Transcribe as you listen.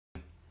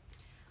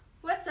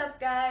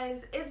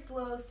guys? It's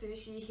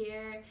lil.sushi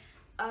here.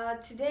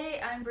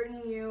 Today I'm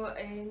bringing you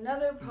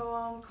another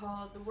poem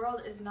called The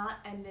World Is Not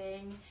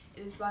Ending.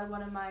 It is by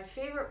one of my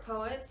favorite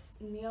poets,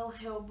 Neil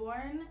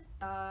Hilborn.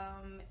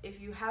 If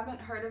you haven't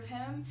heard of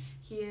him,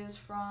 he is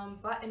from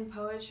Button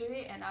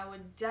Poetry and I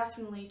would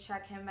definitely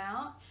check him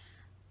out.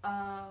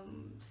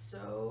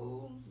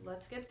 So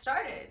let's get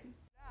started.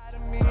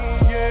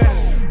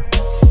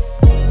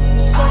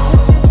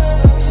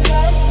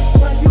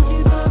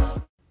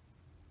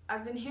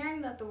 I've been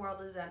hearing that the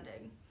world is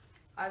ending.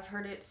 I've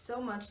heard it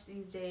so much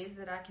these days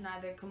that I can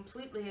either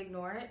completely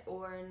ignore it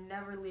or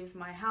never leave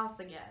my house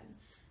again.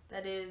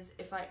 That is,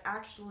 if I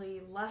actually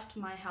left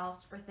my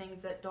house for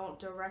things that don't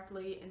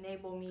directly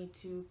enable me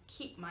to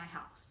keep my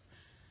house.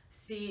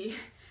 See,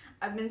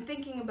 I've been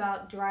thinking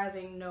about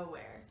driving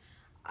nowhere.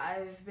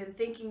 I've been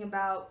thinking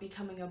about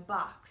becoming a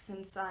box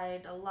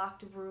inside a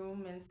locked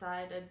room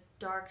inside a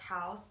dark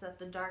house at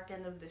the dark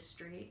end of the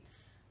street.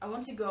 I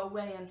want to go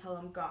away until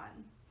I'm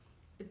gone.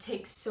 It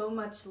takes so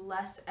much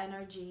less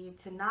energy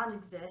to not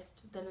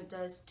exist than it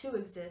does to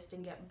exist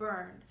and get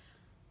burned.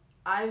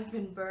 I've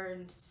been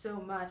burned so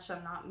much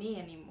I'm not me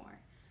anymore.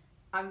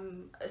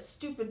 I'm a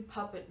stupid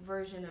puppet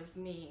version of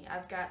me.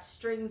 I've got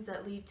strings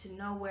that lead to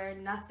nowhere.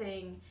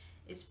 Nothing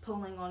is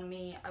pulling on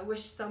me. I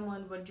wish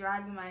someone would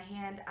drag my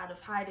hand out of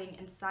hiding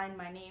and sign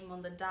my name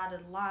on the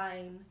dotted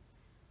line.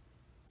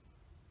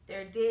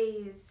 There are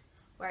days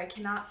where I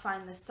cannot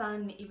find the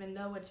sun even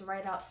though it's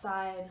right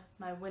outside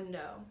my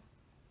window.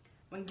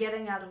 When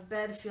getting out of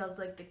bed feels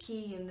like the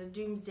key in the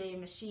doomsday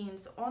machine.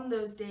 So on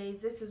those days,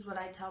 this is what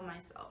I tell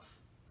myself.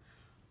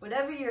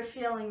 Whatever you're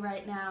feeling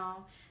right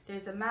now,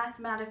 there's a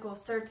mathematical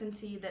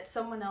certainty that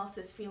someone else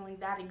is feeling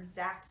that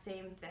exact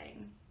same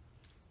thing.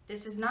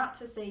 This is not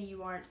to say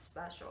you aren't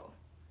special.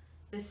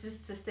 This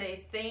is to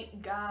say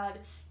thank God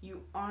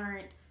you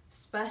aren't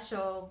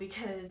special,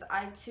 because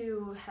I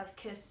too have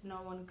kissed no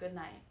one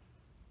goodnight.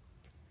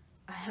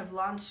 I have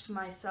launched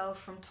myself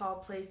from tall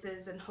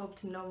places and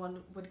hoped no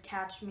one would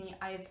catch me.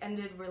 I have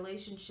ended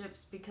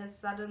relationships because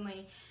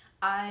suddenly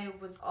I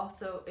was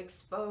also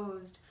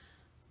exposed.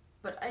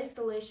 But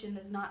isolation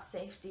is not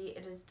safety,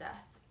 it is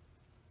death.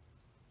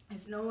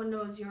 If no one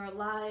knows you're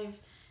alive,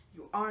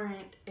 you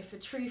aren't. If a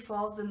tree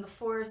falls in the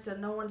forest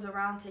and no one's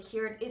around to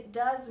hear it, it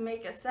does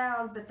make a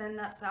sound, but then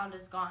that sound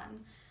is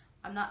gone.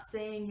 I'm not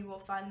saying you will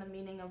find the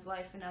meaning of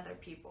life in other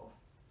people.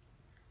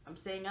 I'm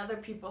saying other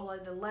people are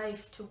the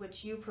life to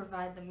which you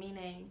provide the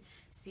meaning.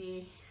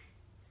 See,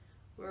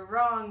 we're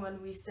wrong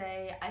when we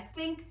say, I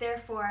think,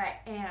 therefore I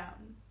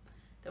am.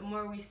 The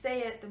more we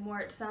say it, the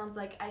more it sounds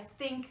like, I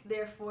think,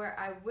 therefore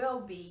I will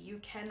be. You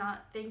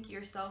cannot think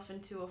yourself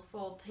into a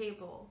full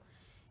table.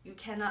 You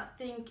cannot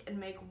think and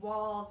make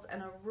walls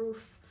and a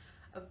roof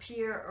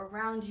appear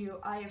around you.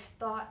 I have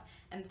thought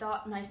and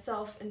thought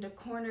myself into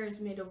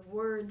corners made of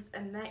words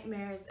and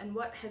nightmares, and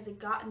what has it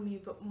gotten me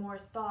but more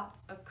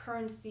thoughts, a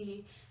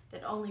currency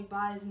that only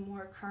buys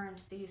more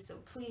currency. So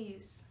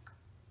please,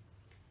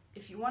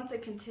 if you want to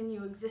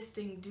continue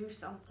existing, do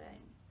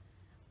something.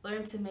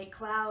 Learn to make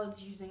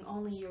clouds using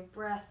only your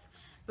breath.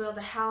 Build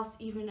a house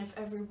even if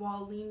every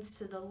wall leans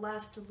to the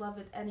left. Love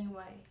it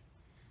anyway.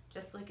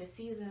 Just like a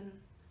season,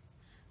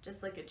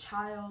 just like a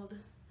child.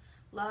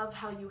 Love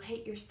how you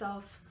hate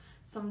yourself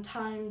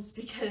sometimes,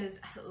 because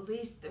at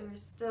least there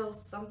is still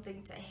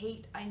something to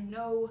hate. I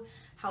know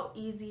how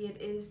easy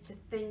it is to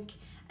think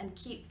and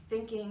keep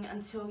thinking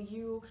until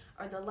you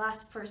are the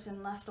last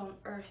person left on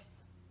earth,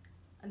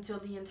 until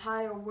the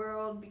entire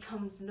world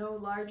becomes no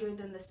larger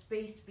than the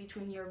space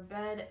between your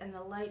bed and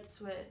the light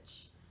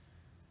switch.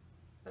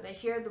 But I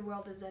hear the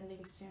world is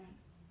ending soon.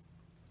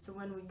 So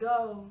when we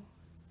go,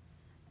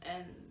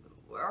 and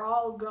we're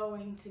all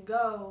going to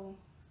go,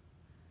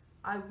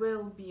 I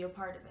will be a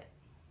part of it.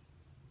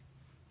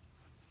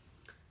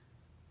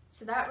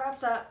 So that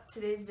wraps up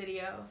today's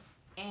video,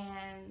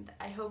 and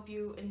I hope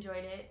you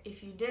enjoyed it.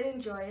 If you did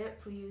enjoy it,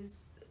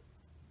 please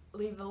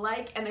leave a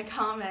like and a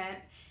comment,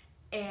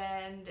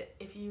 and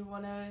if you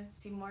want to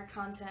see more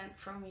content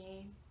from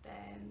me,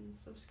 then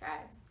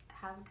subscribe.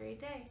 Have a great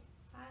day.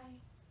 Bye.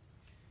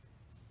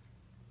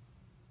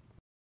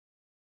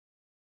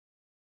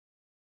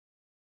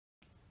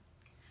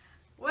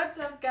 What's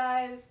up,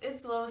 guys?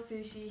 It's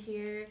lil.sushi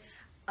here.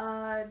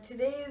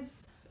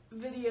 Today's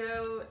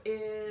video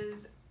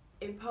is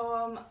a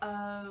poem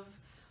of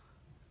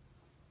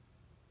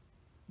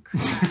crap.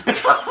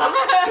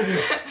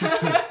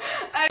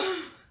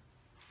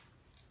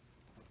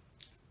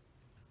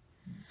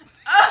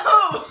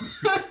 Oh!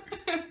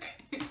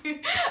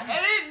 I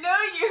didn't know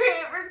you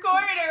hit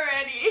record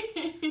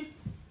already.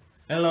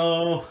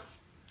 Hello.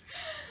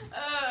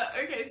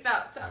 Okay,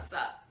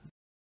 stop.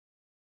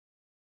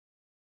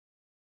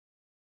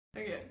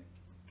 Okay.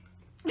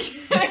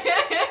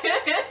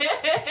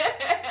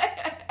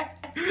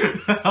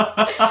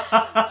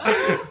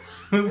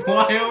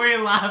 Why are we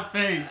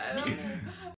laughing? I don't know.